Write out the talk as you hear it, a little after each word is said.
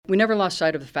we never lost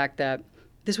sight of the fact that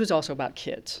this was also about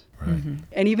kids. Right. Mm-hmm.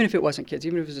 And even if it wasn't kids,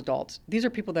 even if it was adults, these are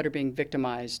people that are being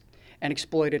victimized and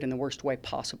exploited in the worst way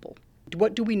possible.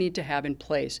 What do we need to have in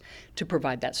place to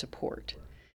provide that support?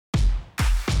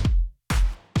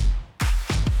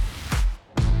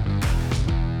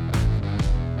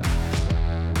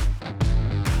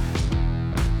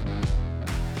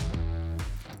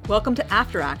 Welcome to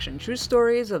After Action, True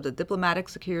Stories of the Diplomatic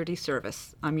Security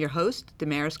Service. I'm your host,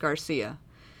 Damaris Garcia.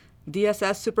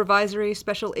 DSS Supervisory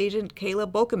Special Agent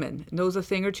Kayla Bokelman knows a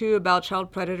thing or two about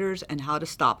child predators and how to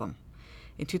stop them.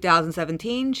 In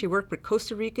 2017, she worked with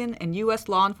Costa Rican and U.S.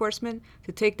 law enforcement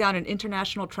to take down an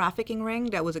international trafficking ring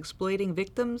that was exploiting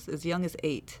victims as young as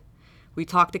 8. We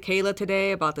talked to Kayla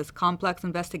today about this complex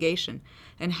investigation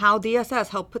and how DSS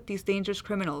helped put these dangerous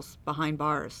criminals behind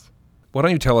bars. Why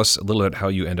don't you tell us a little bit how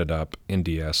you ended up in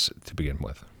DS to begin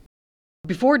with?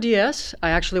 Before DS,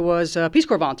 I actually was a Peace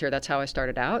Corps volunteer. That's how I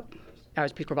started out. I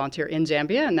was a Peace Corps volunteer in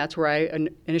Zambia, and that's where I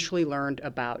initially learned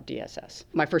about DSS.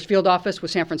 My first field office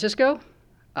was San Francisco.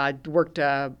 I worked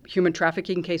human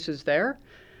trafficking cases there.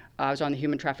 I was on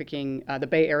the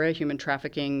Bay Area Human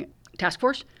Trafficking Task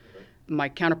Force. My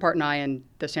counterpart and I in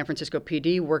the San Francisco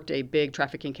PD worked a big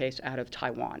trafficking case out of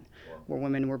Taiwan, where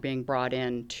women were being brought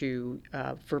in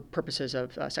for purposes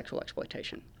of sexual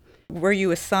exploitation. Were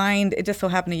you assigned, it just so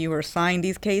happened that you were assigned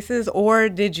these cases, or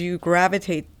did you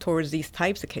gravitate towards these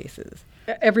types of cases?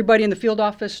 Everybody in the field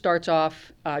office starts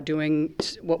off doing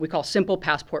what we call simple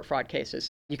passport fraud cases.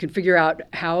 You can figure out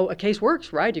how a case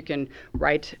works, right? You can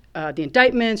write the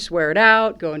indictment, swear it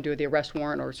out, go and do the arrest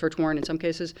warrant or search warrant in some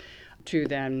cases, to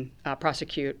then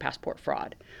prosecute passport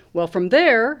fraud. Well, from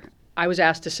there, I was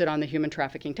asked to sit on the Human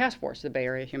Trafficking Task Force, the Bay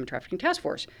Area Human Trafficking Task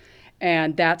Force.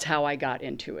 And that's how I got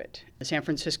into it. The San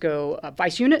Francisco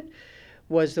Vice Unit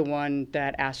was the one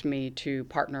that asked me to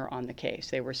partner on the case.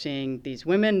 They were seeing these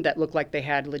women that looked like they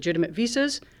had legitimate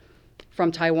visas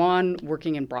from Taiwan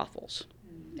working in brothels.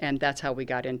 And that's how we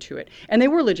got into it. And they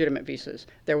were legitimate visas.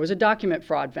 There was a document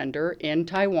fraud vendor in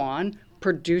Taiwan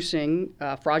producing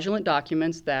fraudulent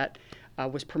documents that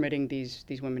was permitting these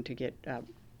women to get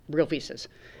real visas,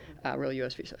 real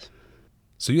U.S. visas.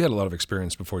 So you had a lot of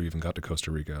experience before you even got to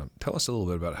Costa Rica. Tell us a little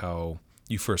bit about how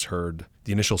you first heard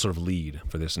the initial sort of lead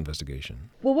for this investigation.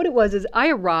 Well, what it was is I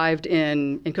arrived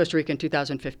in Costa Rica in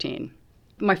 2015.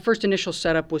 My first initial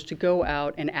setup was to go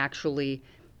out and actually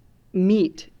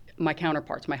meet my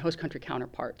counterparts, my host country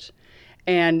counterparts.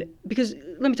 And because,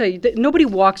 let me tell you, nobody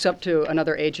walks up to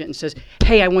another agent and says,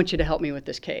 hey, I want you to help me with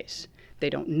this case.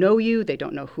 They don't know you. They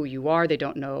don't know who you are. They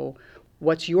don't know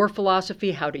what's your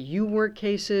philosophy, how do you work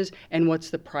cases, and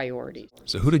what's the priority.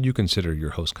 So who did you consider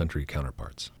your host country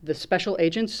counterparts? The special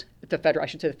agents, the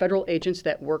federal agents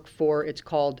that work for, it's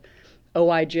called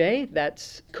OIJ,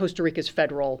 that's Costa Rica's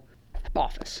federal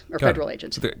office, or federal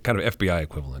agency. So the kind of FBI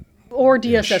equivalent. Or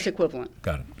DSS equivalent.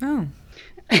 Got it. Oh.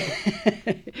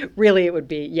 Really, it would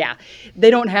be, yeah. They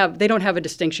don't have a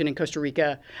distinction in Costa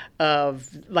Rica of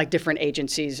like different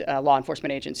agencies, law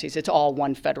enforcement agencies. It's all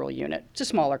one federal unit. It's a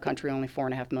smaller country, only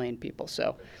 4.5 million people,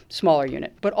 so smaller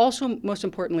unit. But also, most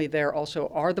importantly, there also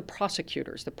are the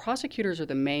prosecutors. The prosecutors are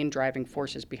the main driving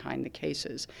forces behind the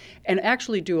cases and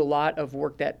actually do a lot of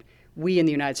work that we in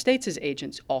the United States as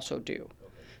agents also do.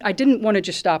 I didn't want to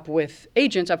just stop with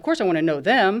agents. Of course, I want to know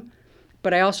them.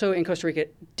 But I also, in Costa Rica,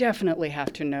 definitely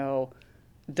have to know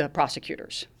the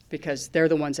prosecutors because they're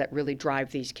the ones that really drive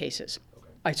these cases.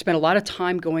 I spent a lot of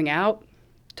time going out,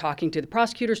 talking to the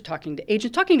prosecutors, talking to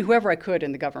agents, talking to whoever I could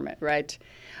in the government, right?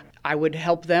 I would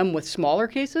help them with smaller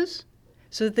cases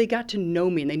so that they got to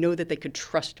know me and they know that they could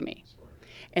trust me.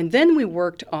 And then we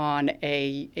worked on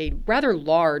a rather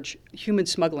large human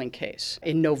smuggling case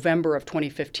in November of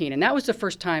 2015. And that was the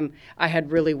first time I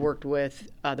had really worked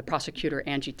with the prosecutor,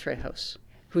 Angie Trejos,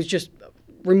 who's just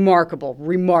remarkable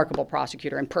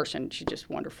prosecutor in person. She's just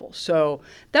wonderful. So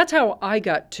that's how I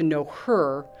got to know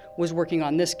her, was working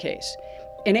on this case.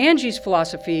 And Angie's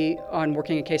philosophy on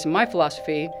working a case and my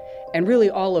philosophy, and really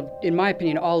in my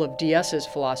opinion, all of DS's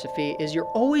philosophy, is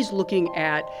you're always looking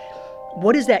at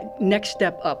what is that next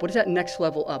step up? What is that next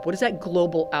level up? What is that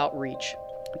global outreach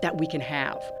that we can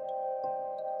have?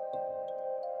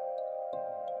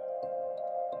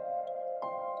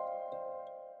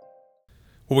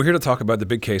 Well, we're here to talk about the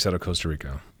big case out of Costa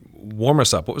Rica. Warm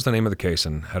us up. What was the name of the case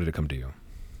and how did it come to you?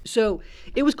 So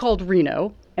it was called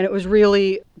Reno, and it was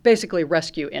really basically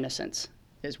rescue innocence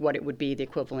is what it would be, the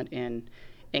equivalent in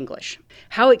English.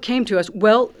 How it came to us,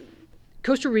 well,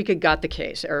 Costa Rica got the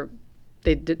case, or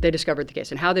they discovered the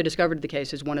case. And how they discovered the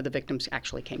case is one of the victims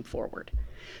actually came forward.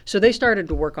 So they started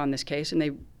to work on this case, and they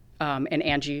and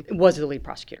Angie was the lead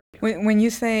prosecutor. When you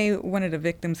say one of the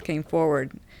victims came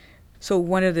forward, so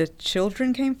one of the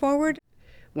children came forward?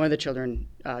 One of the children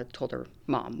told her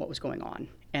mom what was going on,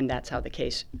 and that's how the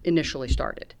case initially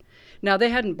started. Now, they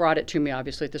hadn't brought it to me,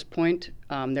 obviously, at this point.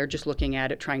 They're just looking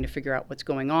at it, trying to figure out what's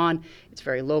going on. It's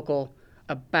very local.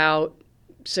 About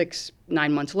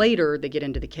 6-9 months later, they get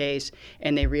into the case,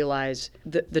 and they realize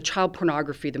the child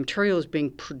pornography, the material is being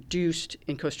produced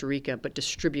in Costa Rica, but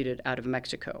distributed out of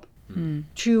Mexico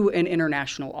to an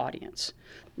international audience.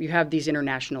 You have these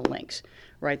international links,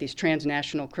 right? These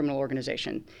transnational criminal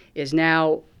organization is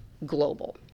now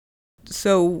global.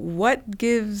 So what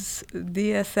gives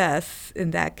DSS,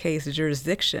 in that case,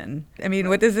 jurisdiction? I mean,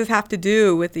 what does this have to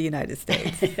do with the United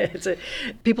States?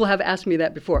 People have asked me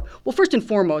that before. Well, first and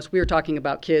foremost, we were talking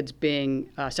about kids being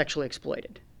sexually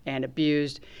exploited and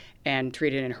abused and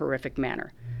treated in a horrific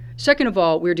manner. Second of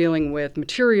all, we're dealing with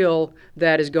material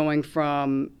that is going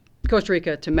from Costa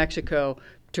Rica to Mexico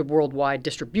to worldwide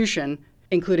distribution,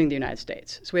 including the United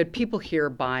States. So we had people here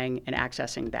buying and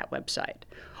accessing that website.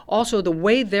 Also, the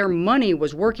way their money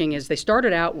was working is they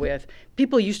started out with,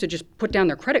 people used to just put down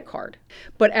their credit card.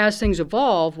 But as things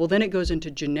evolve, well, then it goes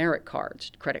into generic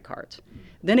cards, credit cards.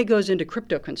 Then it goes into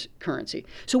cryptocurrency.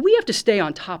 So we have to stay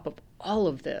on top of all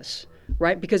of this,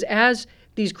 right? Because as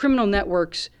these criminal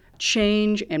networks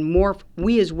change and morph,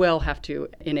 we as well have to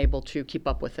enable to keep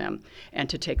up with them and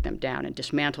to take them down and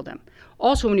dismantle them.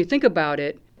 Also, when you think about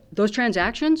it, those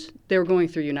transactions, they were going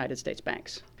through United States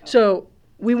banks. So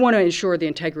we want to ensure the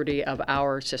integrity of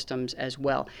our systems as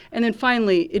well. And then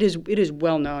finally, it is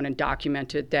well known and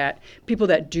documented that people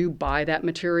that do buy that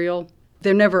material,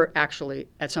 they're never actually,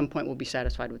 at some point, will be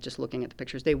satisfied with just looking at the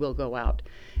pictures. They will go out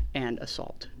and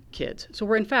assault kids. So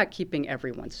we're, in fact, keeping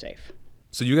everyone safe.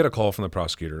 So you get a call from the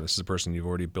prosecutor. This is a person you've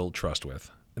already built trust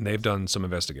with, and they've done some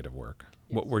investigative work.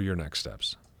 What were your next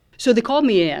steps? So they called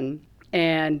me in,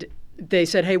 and they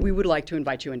said, hey, we would like to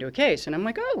invite you into a case. And I'm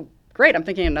like, oh, great. I'm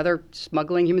thinking another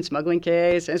human smuggling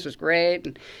case. And this was great.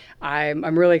 And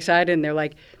I'm really excited. And they're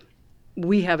like,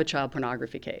 we have a child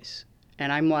pornography case.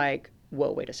 And I'm like,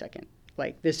 whoa, wait a second.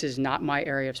 Like, this is not my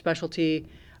area of specialty.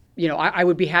 You know, I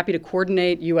would be happy to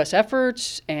coordinate U.S.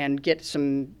 efforts and get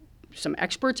some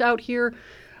experts out here,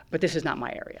 but this is not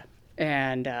my area.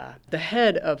 And the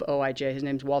head of OIJ, his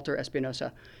name's Walter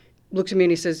Espinosa, looks at me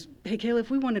and he says, hey, Kayla,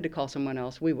 if we wanted to call someone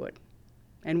else, we would.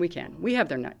 And we can. We have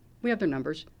their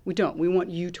numbers. We don't. We want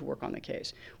you to work on the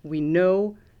case. We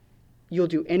know you'll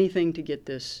do anything to get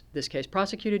this case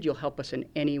prosecuted. You'll help us in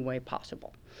any way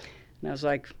possible. And I was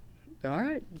like, all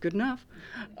right, good enough.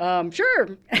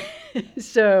 Sure.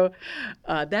 So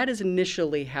that is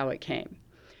initially how it came.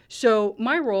 So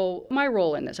my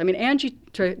role in this, I mean, Angie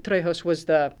Trejos was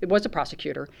the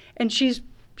prosecutor, and she's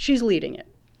leading it.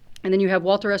 And then you have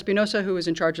Walter Espinosa, who is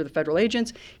in charge of the federal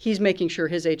agents. He's making sure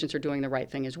his agents are doing the right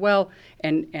thing as well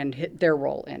and hit their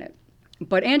role in it.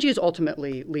 But Angie is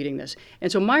ultimately leading this.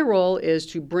 And so my role is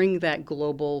to bring that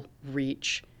global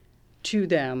reach to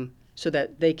them so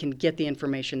that they can get the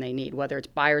information they need, whether it's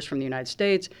buyers from the United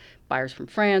States, buyers from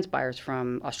France, buyers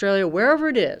from Australia, wherever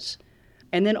it is.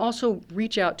 And then also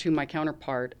reach out to my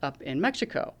counterpart up in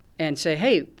Mexico and say,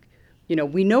 hey, you know,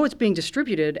 we know it's being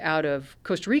distributed out of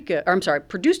Costa Rica,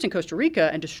 produced in Costa Rica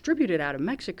and distributed out of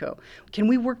Mexico. Can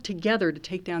we work together to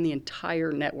take down the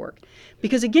entire network?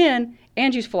 Because again,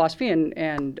 Angie's philosophy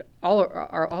and all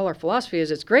our philosophy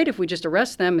is it's great if we just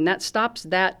arrest them and that stops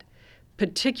that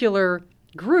particular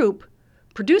group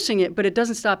producing it, but it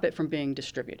doesn't stop it from being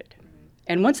distributed.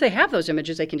 And once they have those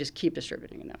images, they can just keep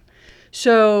distributing them.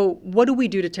 So what do we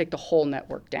do to take the whole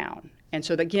network down? And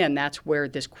so again, that's where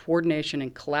this coordination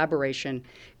and collaboration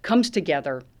comes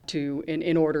together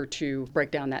in order to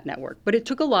break down that network. But it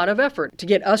took a lot of effort to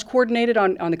get us coordinated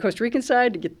on the Costa Rican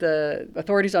side, to get the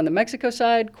authorities on the Mexico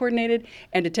side coordinated,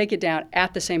 and to take it down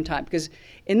at the same time. Because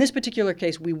in this particular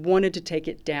case, we wanted to take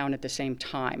it down at the same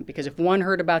time. Because if one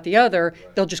heard about the other,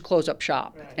 they'll just close up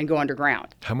shop and go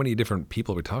underground. How many different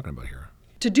people are we talking about here?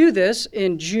 To do this,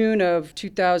 in June of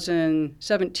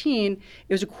 2017,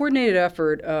 it was a coordinated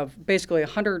effort of basically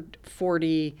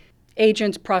 140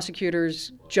 agents,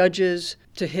 prosecutors, judges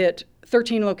to hit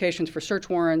 13 locations for search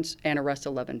warrants and arrest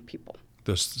 11 people.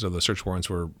 So the search warrants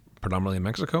were predominantly in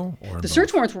Mexico? Or the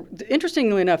search warrants were,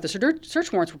 interestingly enough, the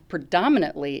search warrants were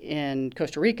predominantly in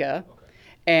Costa Rica. Okay.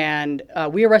 And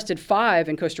we arrested 5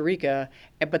 in Costa Rica,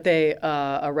 but they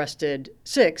arrested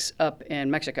 6 up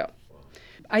in Mexico.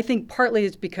 I think partly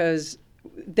it's because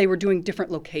they were doing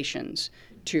different locations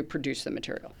to produce the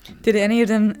material. Did any of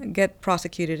them get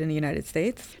prosecuted in the United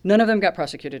States? None of them got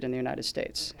prosecuted in the United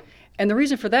States. And the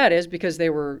reason for that is because they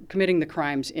were committing the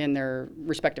crimes in their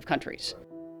respective countries.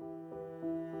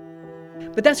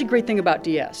 But that's a great thing about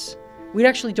DS. We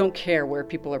actually don't care where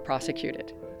people are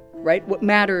prosecuted, right? What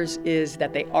matters is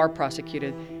that they are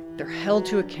prosecuted, they're held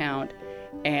to account,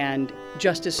 and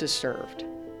justice is served,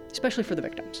 especially for the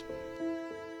victims.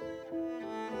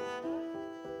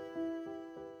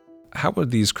 How are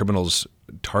these criminals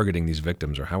targeting these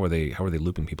victims, or how are they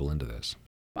looping people into this?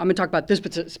 I'm going to talk about this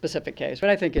specific case, but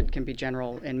I think it can be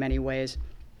general in many ways.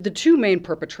 The two main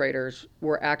perpetrators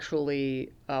were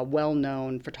actually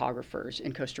well-known photographers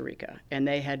in Costa Rica, and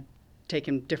they had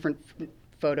taken different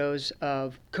photos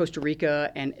of Costa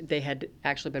Rica, and they had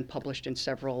actually been published in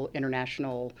several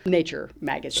international nature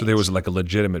magazines. So there was like a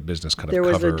legitimate business kind of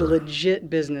cover. There was a legit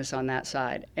business on that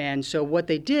side. And so what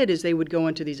they did is they would go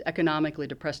into these economically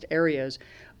depressed areas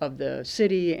of the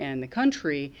city and the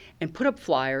country and put up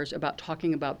flyers about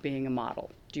talking about being a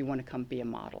model. Do you want to come be a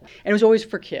model? And it was always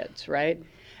for kids, right?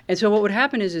 And so what would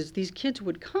happen is these kids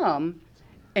would come,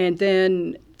 and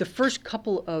then the first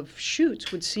couple of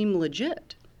shoots would seem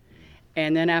legit.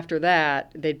 And then after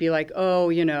that, they'd be like, oh,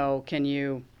 we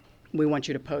want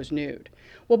you to pose nude.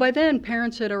 Well, by then,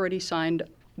 parents had already signed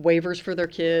waivers for their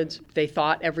kids. They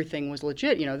thought everything was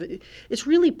legit. It's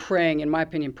really preying, in my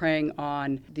opinion, preying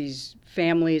on these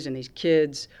families and these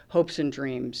kids' hopes and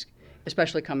dreams,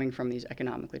 especially coming from these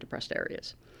economically depressed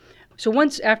areas. So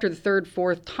once after the third,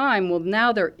 fourth time, well,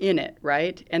 now they're in it,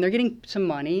 right? And they're getting some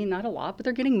money, not a lot, but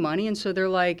they're getting money. And so they're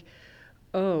like,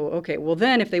 oh, okay. Well,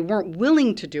 then if they weren't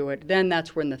willing to do it, then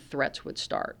that's when the threats would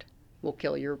start. We'll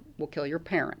kill your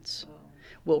parents. Oh.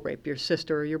 We'll rape your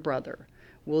sister or your brother.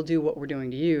 We'll do what we're doing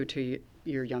to you to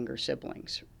your younger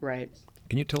siblings, right?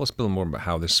 Can you tell us a little more about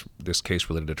how this case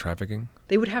related to trafficking?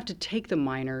 They would have to take the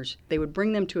minors. They would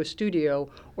bring them to a studio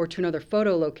or to another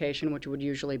photo location, which would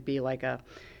usually be like a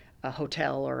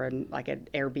hotel or like an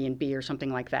Airbnb or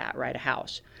something like that, right? A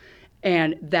house.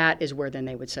 And that is where then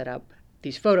they would set up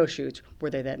these photo shoots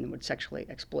where they then would sexually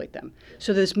exploit them.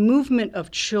 So this movement of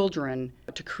children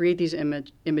to create these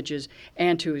images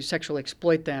and to sexually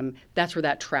exploit them, that's where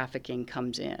that trafficking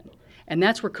comes in. And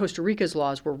that's where Costa Rica's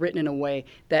laws were written in a way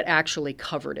that actually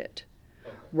covered it,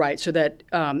 right? So that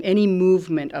any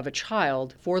movement of a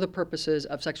child for the purposes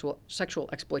of sexual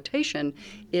exploitation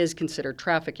is considered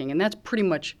trafficking. And that's pretty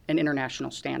much an international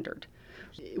standard.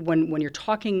 When you're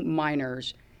talking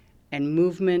minors, and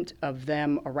movement of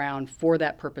them around for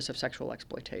that purpose of sexual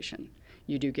exploitation,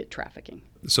 you do get trafficking.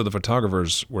 So the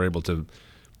photographers were able to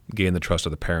gain the trust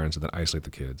of the parents and then isolate the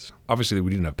kids. Obviously,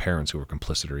 we didn't have parents who were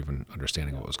complicit or even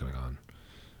understanding what was going on.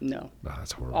 No. Oh,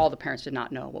 that's horrible. All the parents did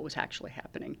not know what was actually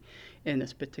happening in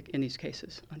these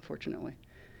cases, unfortunately.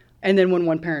 And then when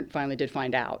one parent finally did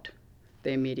find out,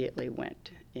 they immediately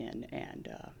went in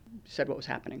and said what was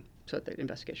happening so that the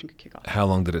investigation could kick off. How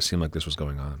long did it seem like this was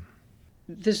going on?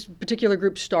 This particular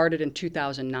group started in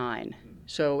 2009,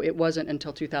 so it wasn't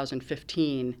until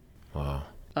 2015. Wow.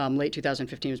 Late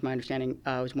 2015 was my understanding,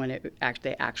 was when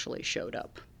they actually showed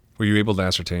up. Were you able to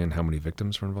ascertain how many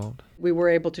victims were involved? We were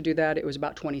able to do that. It was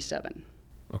about 27.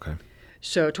 Okay.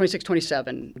 So 26,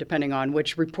 27, depending on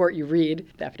which report you read.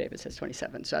 The affidavit says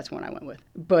 27, so that's one I went with.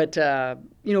 But,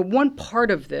 one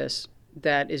part of this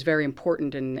that is very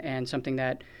important and something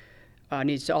that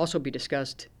needs to also be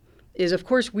discussed is, of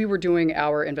course, we were doing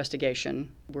our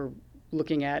investigation. We're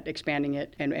looking at expanding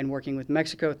it and working with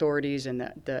Mexico authorities and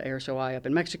the ARSOI up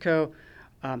in Mexico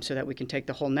so that we can take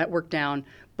the whole network down.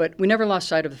 But we never lost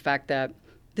sight of the fact that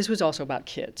this was also about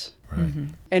kids. Right. Mm-hmm.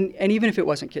 And even if it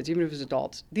wasn't kids, even if it was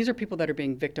adults, these are people that are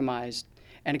being victimized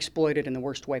and exploited in the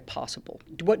worst way possible.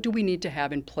 What do we need to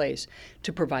have in place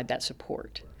to provide that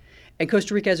support? And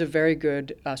Costa Rica has a very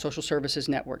good social services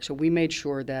network, so we made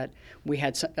sure that we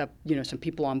had some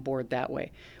people on board that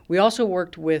way. We also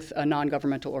worked with a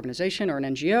non-governmental organization or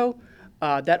an NGO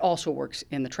that also works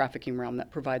in the trafficking realm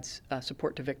that provides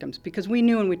support to victims, because we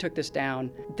knew when we took this down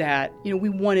that we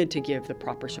wanted to give the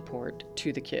proper support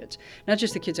to the kids, not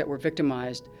just the kids that were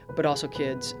victimized, but also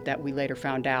kids that we later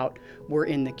found out were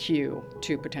in the queue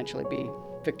to potentially be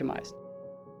victimized.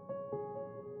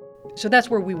 So that's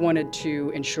where we wanted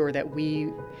to ensure that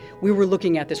we were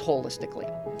looking at this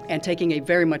holistically and taking a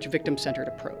very much victim-centered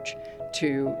approach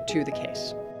to the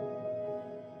case.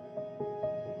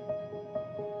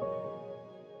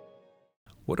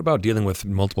 What about dealing with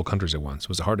multiple countries at once?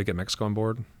 Was it hard to get Mexico on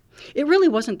board? It really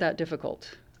wasn't that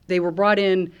difficult. They were brought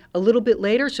in a little bit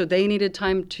later, so they needed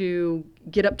time to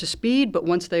get up to speed, but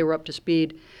once they were up to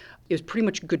speed, it was pretty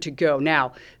much good to go.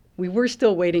 Now, we were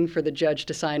still waiting for the judge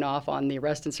to sign off on the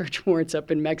arrest and search warrants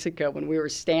up in Mexico when we were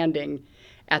standing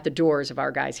at the doors of our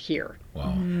guys here.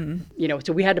 Wow.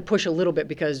 So we had to push a little bit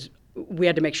because we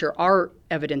had to make sure our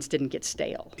evidence didn't get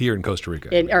stale. Here in Costa Rica.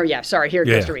 Here in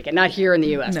Costa Rica, not here in the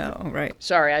U.S. No, right.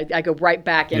 Sorry, I go right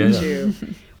back into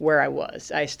where I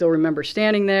was. I still remember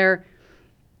standing there,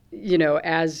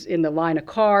 as in the line of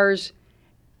cars,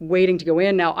 waiting to go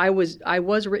in. Now, I was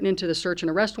written into the search and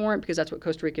arrest warrant because that's what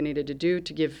Costa Rica needed to do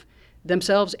to give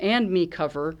themselves and me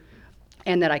cover,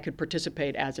 and that I could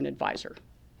participate as an advisor.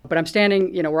 But I'm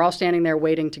standing, we're all standing there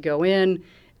waiting to go in,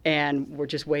 and we're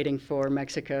just waiting for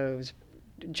Mexico's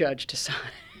judge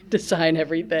to sign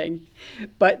everything.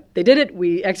 But they did it.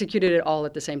 We executed it all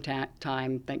at the same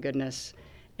time, thank goodness,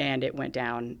 and it went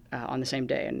down on the same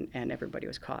day, and everybody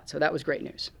was caught. So that was great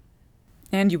news.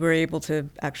 And you were able to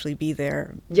actually be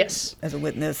there Yes. as a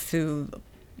witness to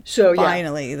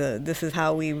finally, this is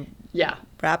how we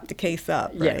wrapped the case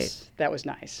up, right? Yes, that was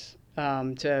nice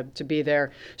to be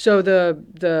there. So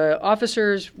the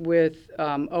officers with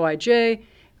OIJ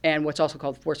and what's also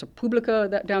called Fuerza Pública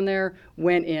that down there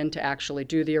went in to actually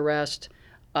do the arrest.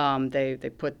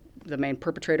 They put the main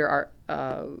perpetrator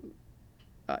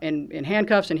in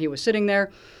handcuffs, and he was sitting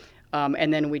there.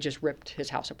 And then we just ripped his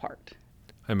house apart.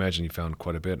 I imagine you found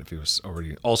quite a bit if he was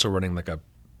already also running like a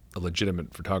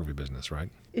legitimate photography business,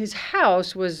 right? His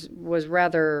house was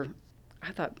rather,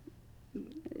 I thought,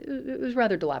 it was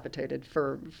rather dilapidated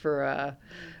for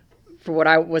what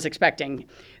I was expecting.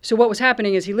 So what was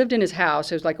happening is he lived in his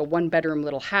house. It was like a one-bedroom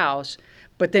little house,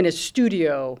 but then his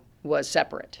studio was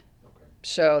separate. Okay.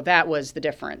 So that was the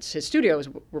difference. His studios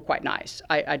were quite nice.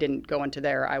 I didn't go into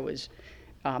there. I was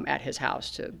at his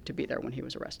house to be there when he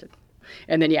was arrested.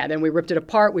 And then we ripped it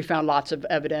apart. We found lots of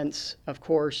evidence, of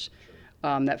course,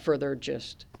 that further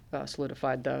just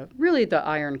solidified the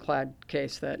ironclad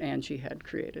case that Angie had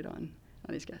created on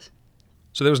these guys.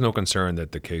 So there was no concern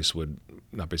that the case would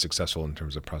not be successful in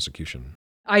terms of prosecution?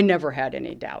 I never had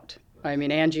any doubt. I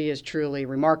mean, Angie is truly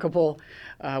remarkable.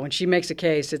 When she makes a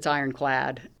case, it's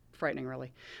ironclad. Frightening,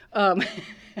 really.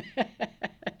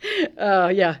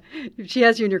 Yeah, she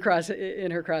has you in her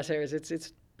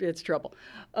crosshairs. It's trouble.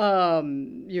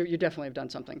 You definitely have done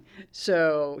something.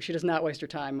 So she does not waste her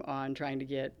time on trying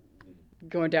to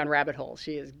going down rabbit holes.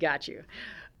 She has got you.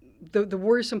 The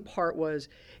worrisome part was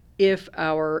if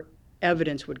our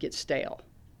evidence would get stale,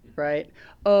 right?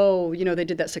 Oh, they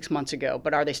did that 6 months ago,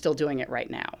 but are they still doing it right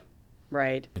now,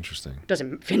 right? Interesting.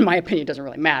 In my opinion, it doesn't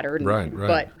really matter. Right.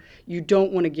 But you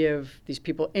don't want to give these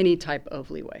people any type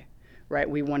of leeway, right?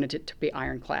 We wanted it to be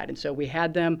ironclad. And so we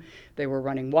had them. They were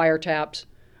running wiretaps,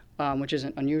 which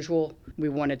isn't unusual. We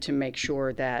wanted to make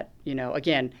sure that,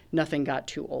 again, nothing got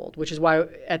too old, which is why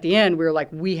at the end we were like,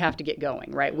 we have to get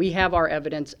going, right? We have our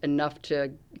evidence enough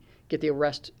to get the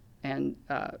arrest and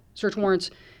search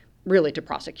warrants really to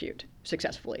prosecute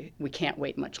successfully. We can't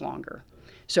wait much longer.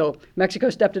 So Mexico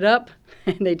stepped it up,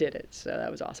 and they did it. So that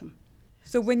was awesome.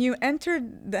 So when you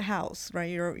entered the house,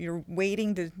 right, you're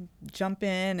waiting to jump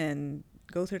in and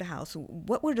go through the house.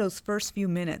 What were those first few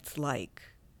minutes like?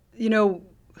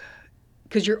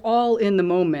 Because you're all in the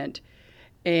moment,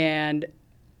 and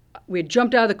we had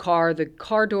jumped out of the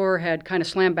car door had kind of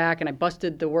slammed back, and I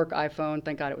busted the work iPhone.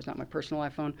 Thank God it was not my personal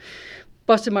iPhone.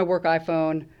 Busted my work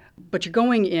iPhone, but you're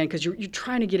going in because you're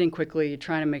trying to get in quickly. You're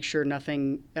trying to make sure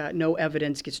no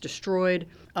evidence gets destroyed,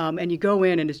 and you go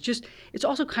in, and it's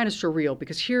also kind of surreal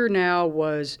because here now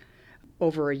was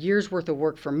over a year's worth of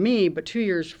work for me, but 2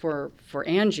 years for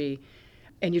Angie,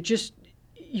 and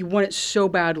you want it so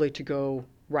badly to go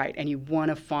right, and you want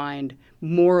to find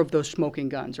more of those smoking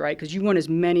guns, right? Because you want as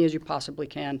many as you possibly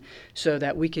can so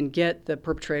that we can get the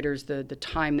perpetrators the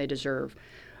time they deserve.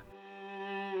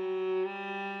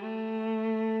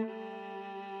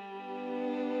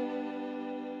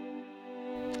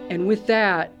 And with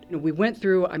that, we went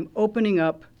through, I'm opening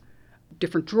up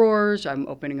different drawers, I'm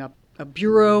opening up a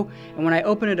bureau, and when I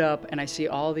open it up and I see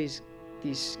all these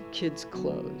kids'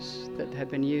 clothes that had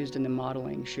been used in the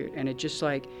modeling shoot, and it just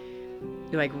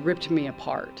it ripped me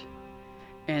apart.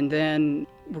 And then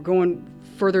we're going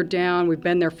further down, we've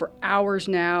been there for hours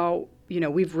now,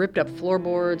 we've ripped up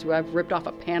floorboards, I've ripped off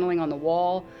a paneling on the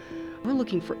wall. We're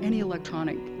looking for any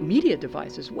electronic media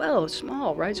device as well,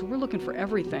 small, right? So we're looking for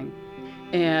everything.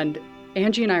 And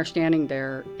Angie and I are standing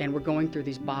there, and we're going through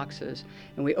these boxes,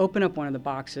 and we open up one of the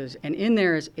boxes, and in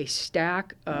there is a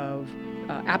stack of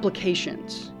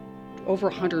applications, over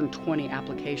 120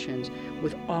 applications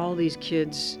with all these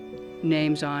kids'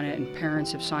 names on it, and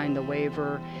parents have signed the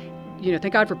waiver.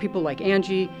 Thank God for people like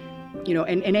Angie,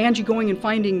 and Angie going and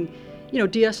finding,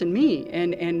 DS and me,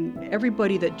 and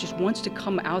everybody that just wants to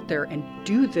come out there and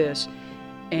do this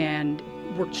and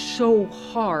worked so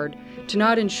hard to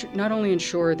not only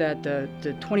ensure that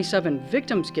the 27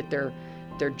 victims get their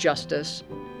justice,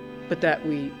 but that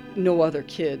we no other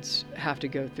kids have to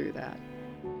go through that.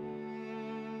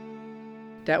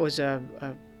 That was a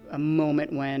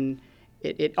moment when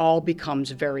it all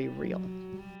becomes very real.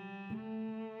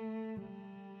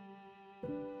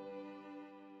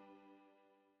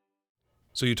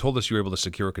 So you told us you were able to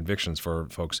secure convictions for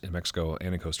folks in Mexico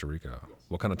and in Costa Rica.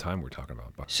 What kind of time were we talking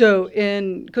about? So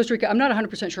in Costa Rica, I'm not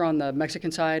 100% sure on the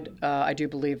Mexican side. I do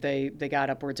believe they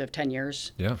got upwards of 10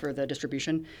 years for the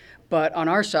distribution. But on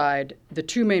our side, the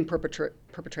two main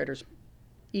perpetrators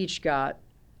each got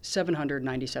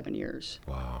 797 years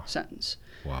sentence.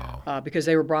 Wow. Because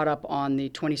they were brought up on the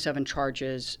 27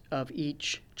 charges of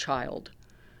each child.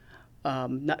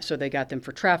 So they got them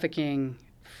for trafficking,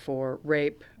 for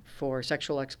rape, for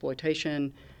sexual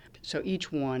exploitation. So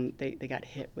each one, they got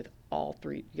hit with all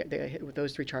three. They got hit with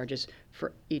those three charges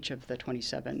for each of the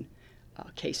 27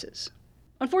 cases.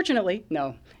 Unfortunately,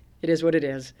 no, it is what it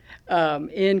is.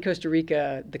 In Costa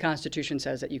Rica, the Constitution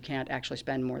says that you can't actually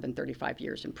spend more than 35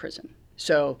 years in prison.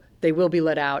 So they will be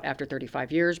let out after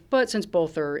 35 years, but since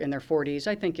both are in their 40s,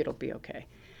 I think it'll be okay.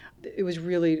 It was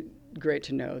really great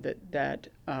to know that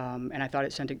and I thought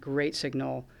it sent a great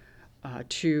signal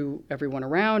to everyone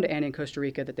around and in Costa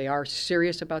Rica that they are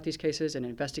serious about these cases and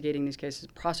investigating these cases,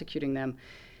 prosecuting them,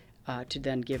 to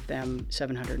then give them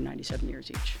 797 years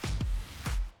each.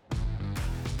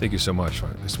 Thank you so much.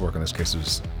 This work on this case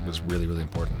was really, really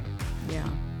important. Yeah.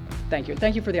 Thank you.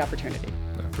 Thank you for the opportunity.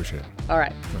 I appreciate it. All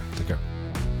right. All right, take care.